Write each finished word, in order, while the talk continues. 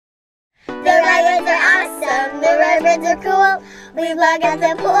Ryebreads are cool. We vlog at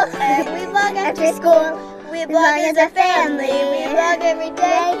the pool. We vlog after school. We vlog as a family. We vlog every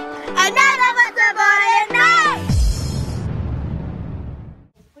day. And none of us are born at night.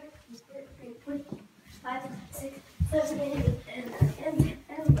 5, 6, 7, 8, 10,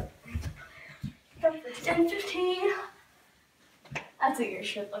 15. That's what your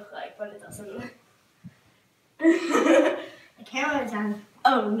should look like, but it doesn't. The camera's on.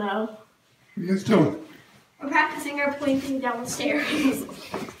 Oh no. What are you guys doing? We're practicing our pointing down the stairs.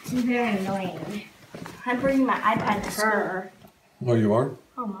 It's very annoying. I'm bringing my iPad to school. Oh, you are?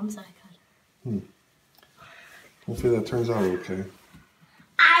 Oh, Mom's iPad. Hopefully that turns out okay.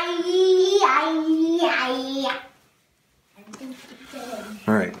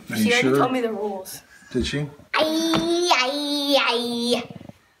 All right. Are She you already sure? told me the rules. Did she?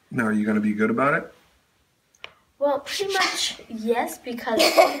 Now, are you going to be good about it? Well, pretty much yes, because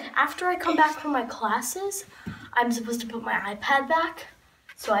after I come back from my classes, I'm supposed to put my iPad back.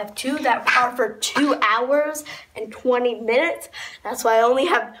 So I have 2 that are for 2 hours and 20 minutes. That's why I only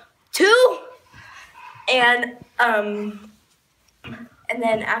have 2. And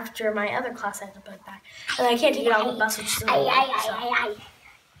then after my other class, I have to put it back. And I can't take it on the bus, which is yeah.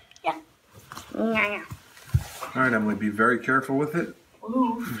 All right, Emily, be very careful with it.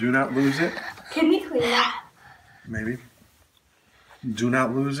 Ooh. Do not lose it. Can we clean that? Maybe. Do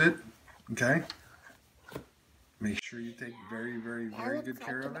not lose it, okay? Make sure you take very, very, very good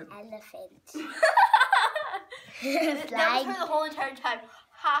care of it. Elephant. That was her the whole entire time.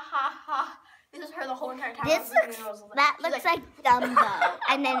 Ha ha ha. This is her the whole entire time. That looks like Dumbo,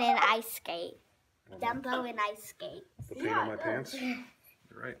 and then an ice skate. Dumbo and ice skate. The paint on my pants? You're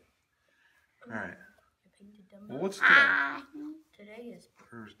right. All right. Well, what's today? Today is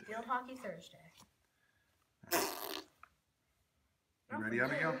Thursday. Field Hockey Thursday. You ready,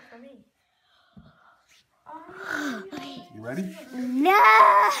 Abigail? For me. You ready? No!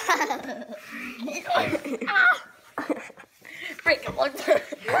 Break it one time.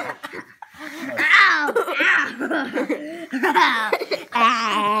 Ow!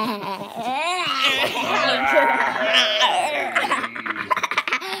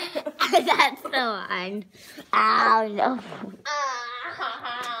 That's so fun. Ow, no.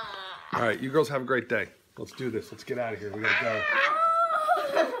 All right, you girls have a great day. Let's do this. Let's get out of here. We gotta go.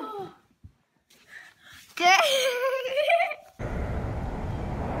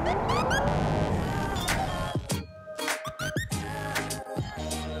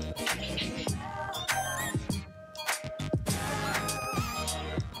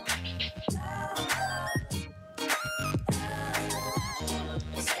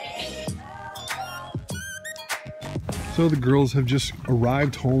 So the girls have just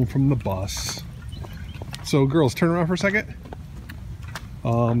arrived home from the bus. So girls, turn around for a second.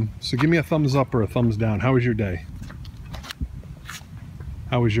 So give me a thumbs up or a thumbs down. How was your day?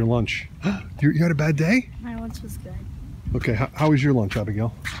 How was your lunch? You had a bad day? My lunch was good. Okay, how was your lunch,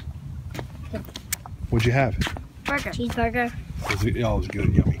 Abigail? What'd you have? Burger. Cheeseburger. It was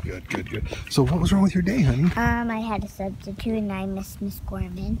good, yummy, good. So what was wrong with your day, honey? I had a substitute and I missed Miss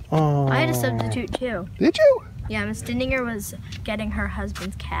Gorman. Oh. I had a substitute too. Did you? Yeah, Miss Dindinger was getting her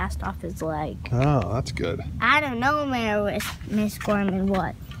husband's cast off his leg. Oh, that's good. I don't know where Miss Gorman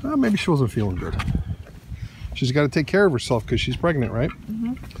was. Well, maybe she wasn't feeling good. She's got to take care of herself because she's pregnant, right?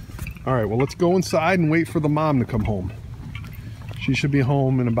 Mm-hmm. All right, well, let's go inside and wait for the mom to come home. She should be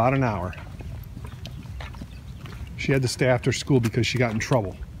home in about an hour. She had to stay after school because she got in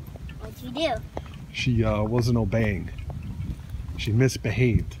trouble. What'd you do? She wasn't obeying. She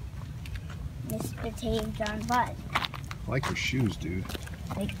misbehaved. Misbehaved on what? I like your shoes, dude.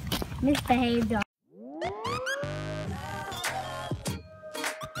 Like, misbehaved on.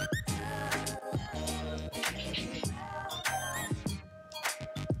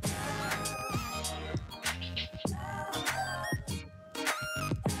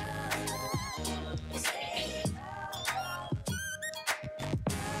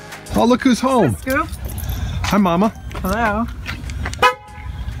 Oh, look who's home. Scoop. Hi, Mama. Hello.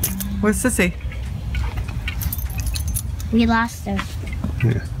 Where's Sissy? We lost her.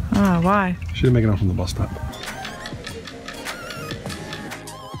 Yeah, Oh, why? she didn't make it out from the bus stop.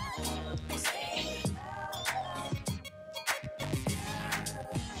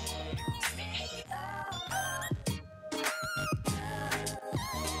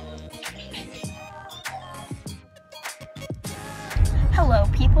 Hello,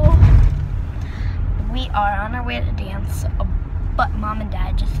 people. We are on our way to dance, but Mom and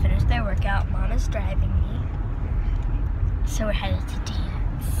Dad just finished their workout. Mom is driving me, so we're headed to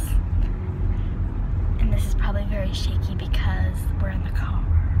dance. And this is probably very shaky because we're in the car.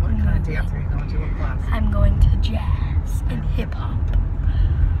 What kind of dance are you going to? What class? I'm going to jazz and hip hop.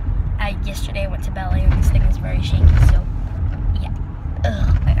 Yesterday I went to ballet and this thing is very shaky, so yeah.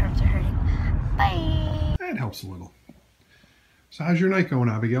 Ugh, my arms are hurting. Bye. That helps a little. So how's your night going,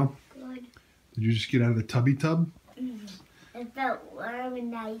 Abigail? Good. Did you just get out of the tubby tub? It felt warm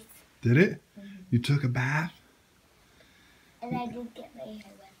and nice. Did it? You took a bath? And I did get my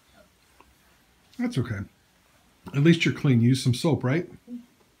hair wet. That's okay. At least you're clean. You used some soap, right?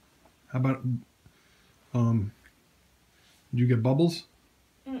 How about, did you get bubbles?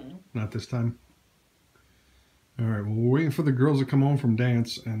 Not this time. All right, well, we're waiting for the girls to come home from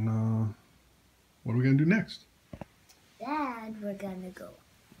dance, and what are we going to do next? Dad, we're gonna go.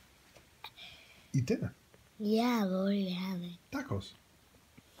 Eat dinner. Yeah, what are you having? Tacos.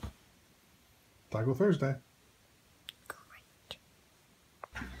 Taco Thursday. Great.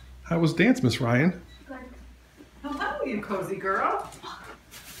 How was dance, Miss Ryan? Hello, you cozy girl.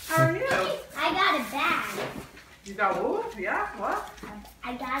 How are you? I got a bag. You got who? Yeah, what?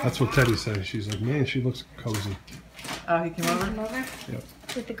 I got That's what Teddy said. She's like, man, she looks cozy. Oh, he came over? Yep.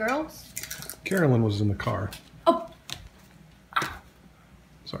 With the girls? Carolyn was in the car. Oh.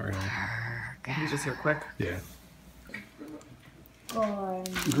 Sorry. He's just here quick. Yeah. From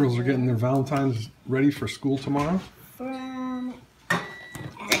The girls are getting their Valentine's ready for school tomorrow. I'm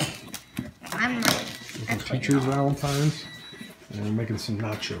Teacher's Valentine's. And we're making some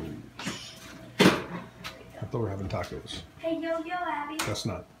nachos. I thought we were having tacos. Hey, yo, Abby. That's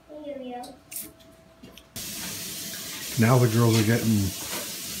not. Hey, yo. Now the girls are getting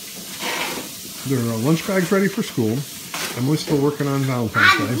their lunch bags ready for school. Emily's still working on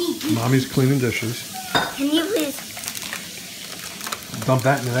Valentine's Day. Mommy's cleaning dishes. Can you please? Dump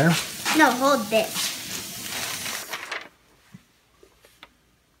that in there. No, hold this.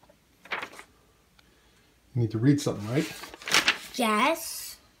 You need to read something, right?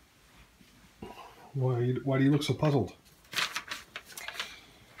 Yes. Why do you look so puzzled?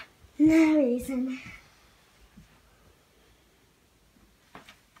 No reason.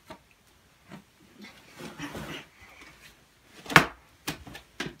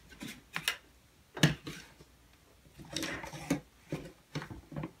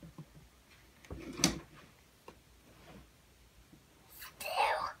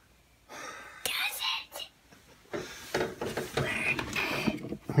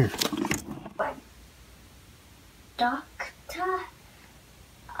 Here. Doctor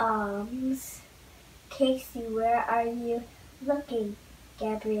Casey, where are you looking?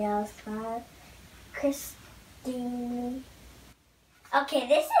 Gabrielle smiled. Christine. Okay,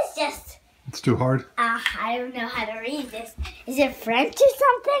 this is just. It's too hard. I don't know how to read this. Is it French or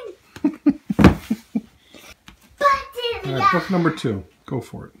something? All right, book number 2. Go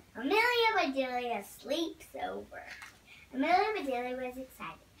for it. Amelia Bedelia sleeps over. Amelia Bedelia was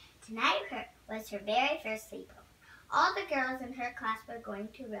excited. Tonight was her very first sleepover. All the girls in her class were going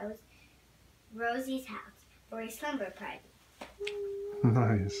to Rosie's house for a slumber party.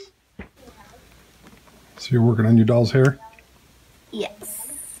 Nice. So you're working on your doll's hair?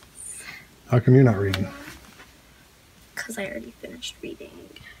 Yes. How come you're not reading? Because I already finished reading.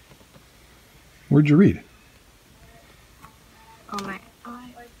 Where'd you read? On my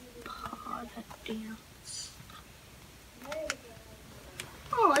iPod at dance.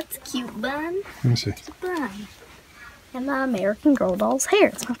 Oh, that's cute, Bun. Let me see. Bun. And the American Girl doll's hair.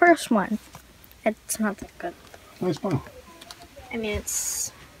 It's my first one. It's not that good. Nice bun. I mean,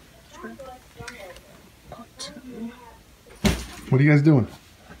 it's... What are you guys doing?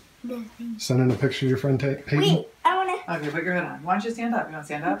 Nothing. Sending a picture of your friend Peyton? Wait, I want to. Okay, put your hood on. Why don't you stand up? You want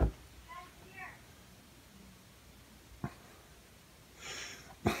to stand up?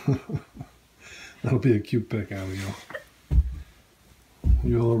 That'll be a cute pic, Abigail.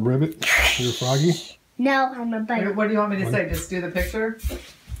 You a little ribbit? You a froggy? No, I'm a bunny. What do you want me to say? Just do the picture?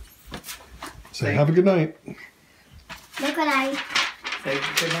 Say have a good night. Look what I. Say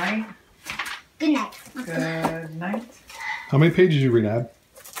good night. Good night. Good night. How many pages did you read, Ab?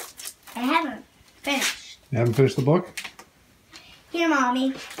 I haven't finished. You haven't finished the book? Here,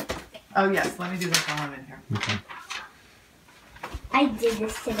 Mommy. Oh, yes. Let me do this while I'm in here. Okay. I did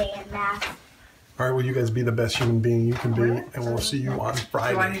this today in math. All right, well, you guys be the best human being you can be, and we'll see you on Do I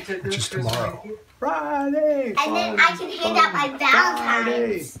Friday, need to do which is this tomorrow. right? Friday! And then I can hand out my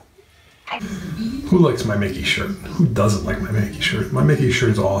Valentine's. Who likes my Mickey shirt? Who doesn't like my Mickey shirt? My Mickey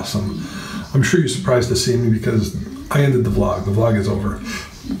shirt's awesome. I'm sure you're surprised to see me because I ended the vlog. The vlog is over.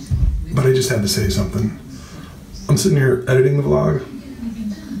 But I just had to say something. I'm sitting here editing the vlog,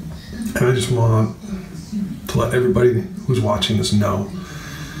 and I just want to let everybody who's watching this know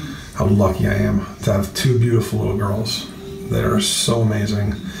how lucky I am to have 2 beautiful little girls that are so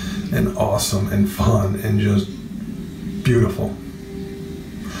amazing. and awesome and fun and just beautiful.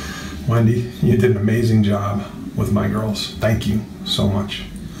 Wendy, you did an amazing job with my girls. Thank you so much.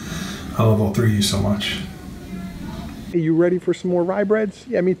 I love all three of you so much. Hey, you ready for some more Ryebreads?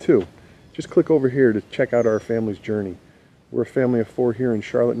 Yeah, me too. Just click over here to check out our family's journey. We're a family of 4 here in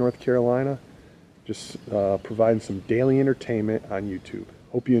Charlotte, North Carolina. Just providing some daily entertainment on YouTube.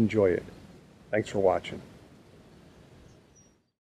 Hope you enjoy it. Thanks for watching.